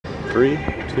3,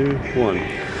 2, 1.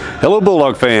 Hello,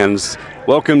 Bulldog fans.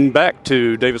 Welcome back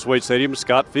to Davis-Wade Stadium,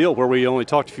 Scott Field, where we only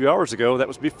talked a few hours ago. That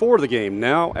was before the game.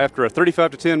 Now, after a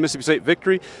 35-10 Mississippi State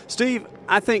victory, Steve,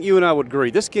 I think you and I would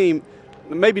agree. This game,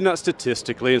 maybe not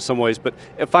statistically in some ways, but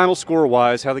final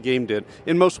score-wise, how the game did,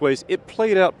 in most ways, it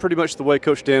played out pretty much the way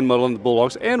Coach Dan Muddle and the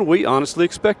Bulldogs, and we honestly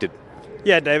expected.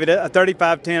 Yeah, David, a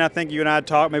 35-10, I think you and I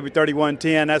talked, maybe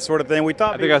 31-10, that sort of thing.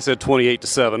 I think I said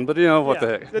 28-7, but, you know, what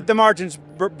the heck. The margin's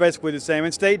basically the same.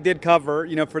 And State did cover,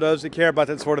 you know, for those that care about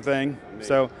that sort of thing.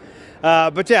 So,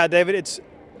 but, yeah, David,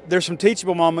 there's some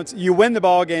teachable moments. You win the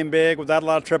ball game big without a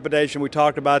lot of trepidation. We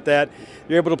talked about that.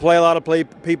 You're able to play a lot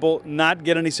of people, not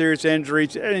get any serious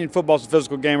injuries. And football's a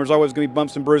physical game. There's always going to be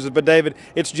bumps and bruises. But, David,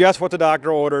 it's just what the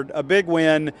doctor ordered. A big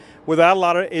win without a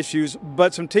lot of issues,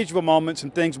 but some teachable moments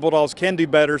and things Bulldogs can do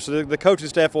better. So the coaching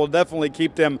staff will definitely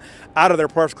keep them out of their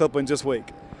press clippings this week.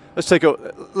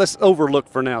 Let's overlook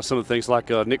for now some of the things like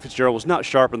Nick Fitzgerald was not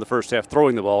sharp in the first half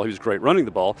throwing the ball. He was great running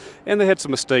the ball. And they had some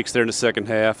mistakes there in the second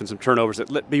half and some turnovers that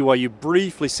let BYU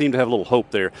briefly seem to have a little hope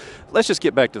there. Let's just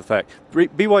get back to the fact.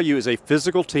 BYU is a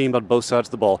physical team on both sides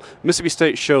of the ball. Mississippi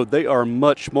State showed they are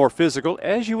much more physical,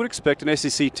 as you would expect an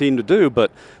SEC team to do,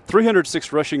 but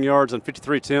 306 rushing yards on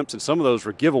 53 attempts, and some of those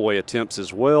were giveaway attempts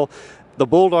as well. The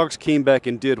Bulldogs came back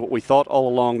and did what we thought all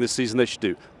along this season they should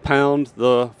do, pound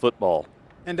the football.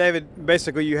 And, David,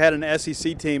 basically you had an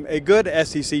SEC team, a good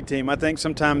SEC team. I think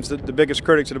sometimes the biggest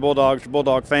critics of the Bulldogs are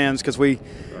Bulldog fans because we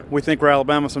think we're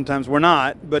Alabama. Sometimes we're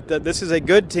not. But this is a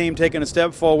good team taking a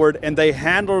step forward, and they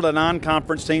handled a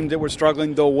non-conference team that was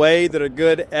struggling the way that a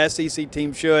good SEC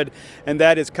team should, and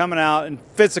that is coming out and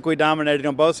physically dominating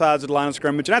on both sides of the line of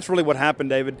scrimmage. And that's really what happened,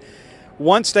 David.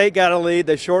 Once State got a lead,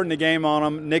 they shortened the game on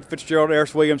them. Nick Fitzgerald,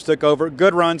 Eris Williams took over.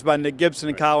 Good runs by Nick Gibson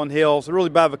and Colin Hill. So really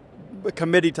by a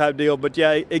committee type deal, but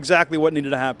yeah, exactly what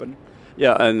needed to happen.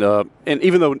 Yeah, and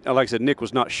even though, like I said, Nick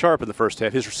was not sharp in the first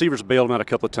half, his receivers bailed him out a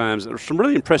couple of times. There were some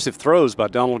really impressive throws by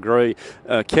Donald Gray,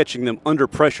 catching them under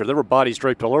pressure. There were bodies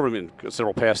draped all over him, and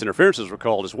several pass interferences were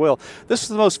called as well. This is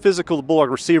the most physical the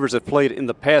Bulldog receivers have played in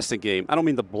the passing game. I don't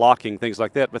mean the blocking, things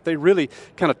like that, but they really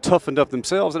kind of toughened up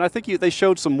themselves, and I think they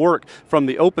showed some work from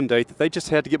the open date that they just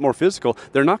had to get more physical.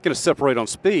 They're not going to separate on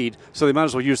speed, so they might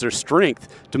as well use their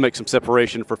strength to make some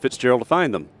separation for Fitzgerald to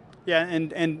find them. Yeah,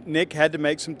 and Nick had to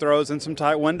make some throws in some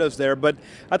tight windows there. But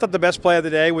I thought the best play of the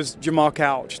day was Jamal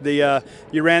Couch.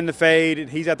 You ran the fade,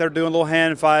 and he's out there doing a little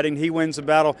hand fighting. He wins the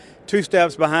battle 2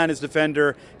 steps behind his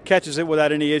defender, catches it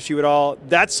without any issue at all.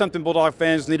 That's something Bulldog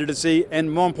fans needed to see,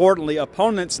 and more importantly,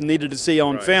 opponents needed to see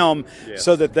on film,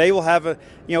 so that they will have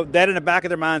that in the back of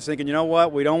their minds thinking, you know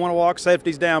what, we don't want to walk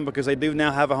safeties down because they do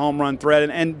now have a home run threat.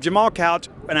 And Jamal Couch,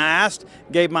 and I asked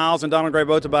Gabe Miles and Donald Gray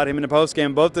both about him in the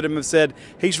postgame, both of them have said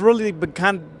he's really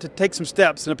begun to take some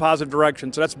steps in a positive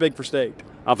direction, so that's big for State.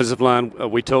 Offensive line,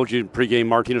 we told you in pregame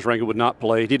Martinez Rankin would not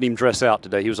play. He didn't even dress out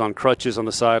today. He was on crutches on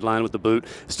the sideline with the boot.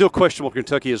 Still questionable for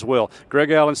Kentucky as well.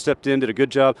 Greg Allen stepped in, did a good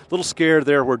job. A little scared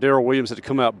there where Darrell Williams had to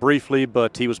come out briefly,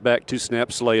 but he was back 2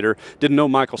 snaps later. Didn't know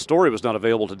Michael Story was not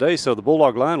available today, so the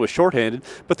Bulldog line was shorthanded,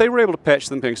 but they were able to patch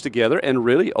some things together and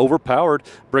really overpowered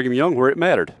Brigham Young where it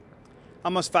mattered.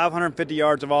 Almost 550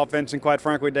 yards of offense, and quite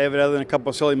frankly, David, other than a couple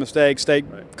of silly mistakes, State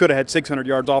could have had 600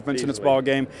 yards offense in this ball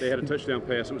game. They had a touchdown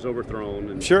pass that was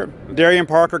overthrown. Sure. Darian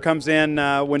Parker comes in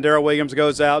when Darrell Williams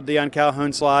goes out. Deion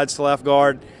Calhoun slides to left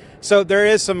guard. So there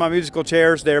is some musical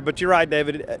chairs there, but you're right,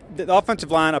 David. The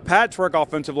offensive line, a patchwork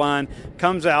offensive line,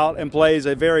 comes out and plays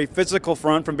a very physical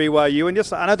front from BYU. And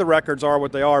just I know the records are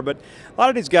what they are, but a lot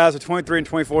of these guys are 23 and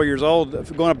 24 years old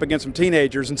going up against some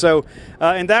teenagers. And so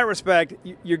in that respect,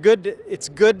 it's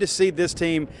good to see this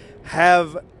team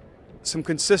have some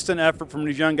consistent effort from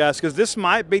these young guys because this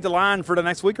might be the line for the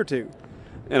next week or two.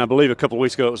 And I believe a couple of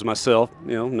weeks ago it was myself,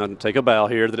 not to take a bow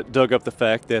here, that it dug up the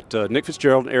fact that Nick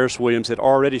Fitzgerald and Eris Williams had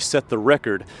already set the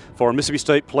record for Mississippi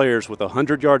State players with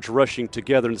 100 yards rushing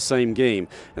together in the same game.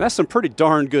 And that's some pretty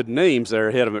darn good names there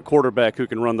ahead of a quarterback who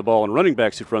can run the ball and running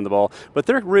backs who can run the ball. But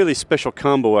they're a really special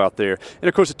combo out there. And,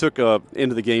 of course, it took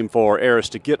into the game for Eris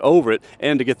to get over it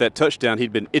and to get that touchdown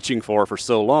he'd been itching for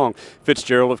so long.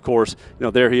 Fitzgerald, of course,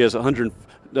 there he is,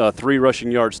 103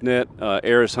 rushing yards net,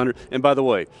 Eris 100. And, by the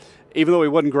way, even though he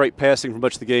wasn't great passing for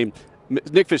much of the game,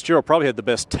 Nick Fitzgerald probably had the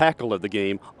best tackle of the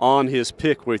game on his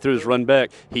pick where he threw his run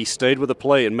back. He stayed with the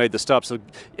play and made the stop. So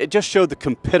it just showed the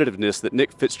competitiveness that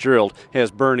Nick Fitzgerald has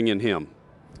burning in him.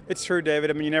 It's true,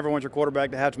 David. I mean, you never want your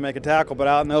quarterback to have to make a tackle, but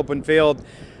out in the open field,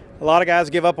 A lot of guys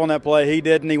give up on that play. He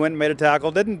didn't. He went and made a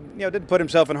tackle. Didn't put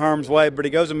himself in harm's way, but he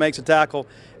goes and makes a tackle.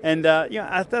 And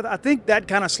I think that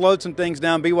kind of slowed some things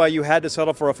down. BYU had to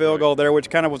settle for a field goal there, which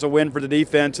kind of was a win for the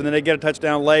defense. And then they get a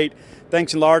touchdown late,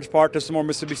 thanks in large part to some more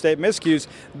Mississippi State miscues.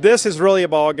 This is really a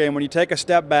ball game when you take a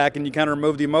step back and you kind of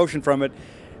remove the emotion from it.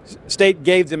 State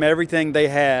gave them everything they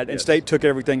had, and State took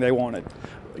everything they wanted.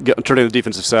 Turning to the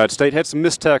defensive side, State had some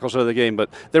missed tackles out of the game, but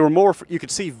they were more, you could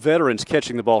see veterans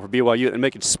catching the ball for BYU and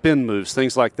making spin moves,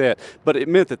 things like that. But it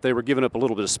meant that they were giving up a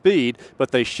little bit of speed,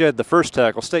 but they shed the first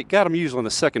tackle. State got them usually on the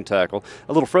second tackle,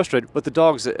 a little frustrated, but the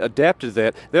Dogs adapted to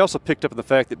that. They also picked up on the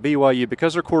fact that BYU,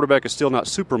 because their quarterback is still not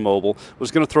super mobile,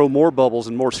 was going to throw more bubbles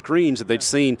and more screens that they'd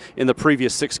seen in the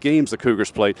previous 6 games the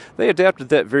Cougars played. They adapted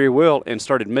that very well and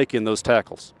started making those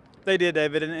tackles. They did,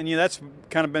 David, and that's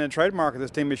kind of been a trademark of this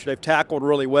team this year. They've tackled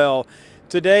really well.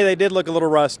 Today they did look a little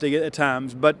rusty at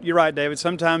times, but you're right, David.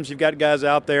 Sometimes you've got guys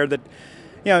out there that,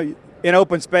 in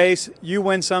open space, you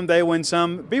win some, they win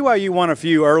some. BYU won a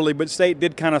few early, but State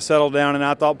did kind of settle down and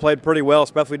I thought played pretty well,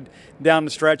 especially down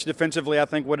the stretch. Defensively, I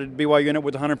think, what did BYU end up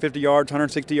with 150 yards,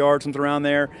 160 yards, something around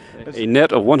there? A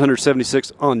net of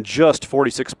 176 on just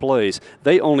 46 plays.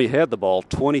 They only had the ball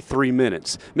 23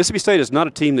 minutes. Mississippi State is not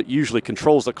a team that usually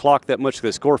controls the clock that much.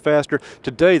 They score faster.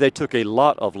 Today, they took a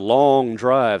lot of long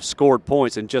drives, scored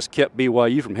points, and just kept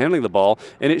BYU from handling the ball,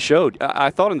 and it showed. I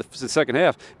thought in the second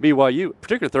half, BYU,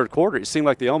 particularly third quarter, it seemed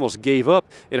like they almost gave up,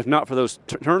 and if not for those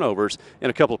turnovers and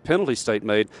a couple of penalties State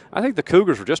made, I think the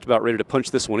Cougars were just about ready to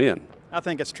punch this one in. I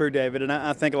think it's true, David, and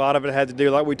I think a lot of it had to do,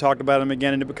 like we talked about them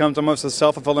again, and it becomes almost a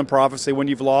self-fulfilling prophecy when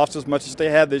you've lost as much as they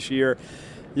have this year.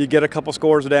 You get a couple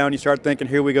scores down, you start thinking,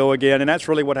 here we go again, and that's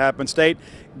really what happened. State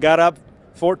got up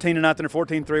 14-0 or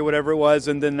 14-3, whatever it was,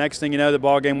 and then next thing you know, the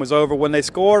ball game was over. When they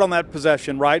scored on that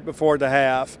possession right before the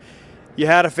half, you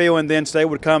had a feeling then State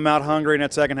would come out hungry in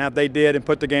that second half. They did and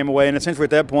put the game away. And essentially at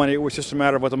that point, it was just a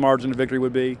matter of what the margin of victory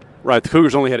would be. Right. The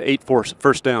Cougars only had 8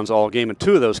 first downs all game, and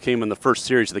 2 of those came in the first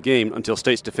series of the game until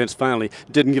State's defense finally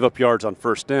didn't give up yards on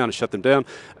first down and shut them down.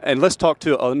 And let's talk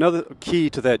to another key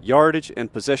to that yardage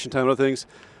and possession time and other things.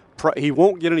 He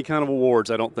won't get any kind of awards,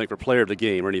 I don't think, for player of the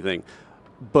game or anything.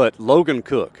 But Logan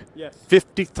Cook, yes,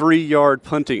 53-yard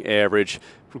punting average,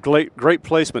 great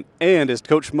placement, and as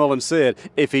Coach Mullen said,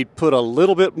 if he'd put a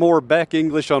little bit more back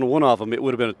English on one of them, it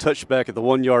would have been a touchback at the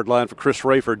 1-yard line for Chris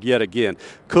Rayford yet again.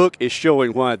 Cook is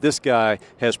showing why this guy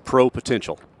has pro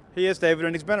potential. He is, David,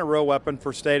 and he's been a real weapon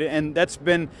for State, and that's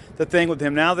been the thing with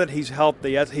him. Now that he's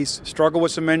healthy, he's struggled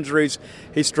with some injuries,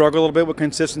 he's struggled a little bit with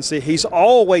consistency. He's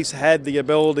always had the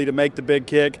ability to make the big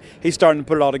kick. He's starting to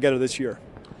put it all together this year.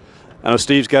 I know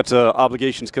Steve's got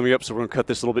obligations coming up, so we're going to cut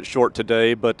this a little bit short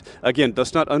today. But, again,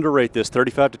 let's not underrate this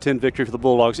 35-10 victory for the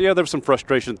Bulldogs. Yeah, there was some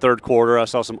frustration third quarter. I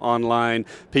saw some online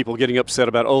people getting upset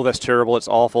about, oh, that's terrible, it's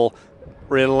awful.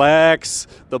 Relax.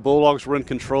 The Bulldogs were in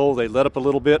control. They let up a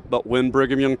little bit, but when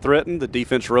Brigham Young threatened, the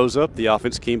defense rose up. The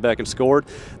offense came back and scored.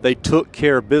 They took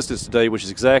care of business today, which is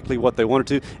exactly what they wanted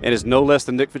to, and is no less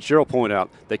than Nick Fitzgerald pointed out.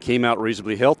 They came out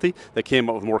reasonably healthy. They came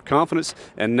out with more confidence,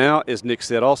 and now, as Nick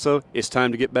said also, it's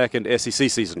time to get back into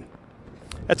SEC season.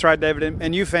 That's right, David.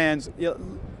 And you fans,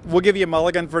 we'll give you a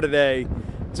mulligan for today.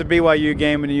 It's a BYU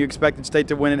game, and you expected State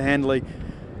to win it handily.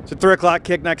 It's a 3 o'clock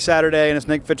kick next Saturday, and it's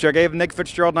Nick Fitzgerald. Gave Nick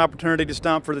Fitzgerald an opportunity to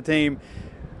stomp for the team.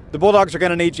 The Bulldogs are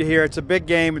going to need you here. It's a big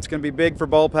game. It's going to be big for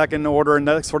bowl pecking order and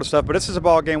that sort of stuff. But this is a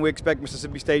ball game we expect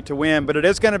Mississippi State to win. But it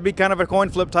is going to be kind of a coin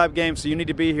flip type game, so you need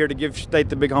to be here to give State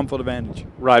the big home field advantage.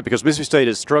 Right, because Mississippi State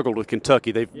has struggled with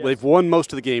Kentucky. They've won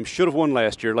most of the games. Should have won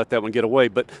last year, let that one get away.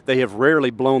 But they have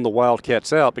rarely blown the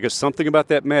Wildcats out because something about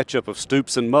that matchup of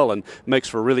Stoops and Mullen makes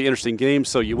for a really interesting game.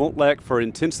 So you won't lack for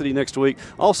intensity next week.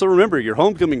 Also, remember your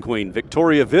homecoming queen,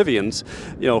 Victoria Vivian's,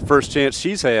 first chance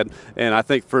she's had, and I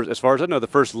think as far as I know, the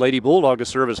first Lady Bulldog to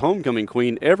serve as homecoming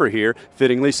queen ever here,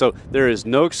 fittingly. So there is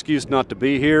no excuse not to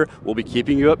be here. We'll be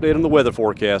keeping you updated on the weather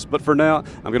forecast. But for now,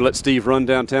 I'm going to let Steve run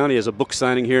downtown. He has a book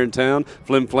signing here in town.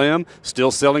 Flim Flam, still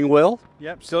selling well?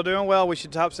 Yep, still doing well. We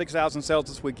should top 6,000 sales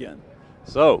this weekend.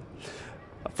 So,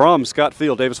 from Scott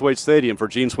Field, Davis Wade Stadium, for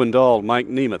Gene Swindoll, Mike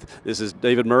Nemeth, this is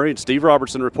David Murray and Steve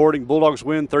Robertson reporting. Bulldogs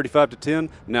win 35-10,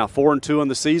 now 4-2 on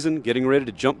the season, getting ready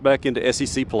to jump back into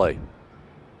SEC play.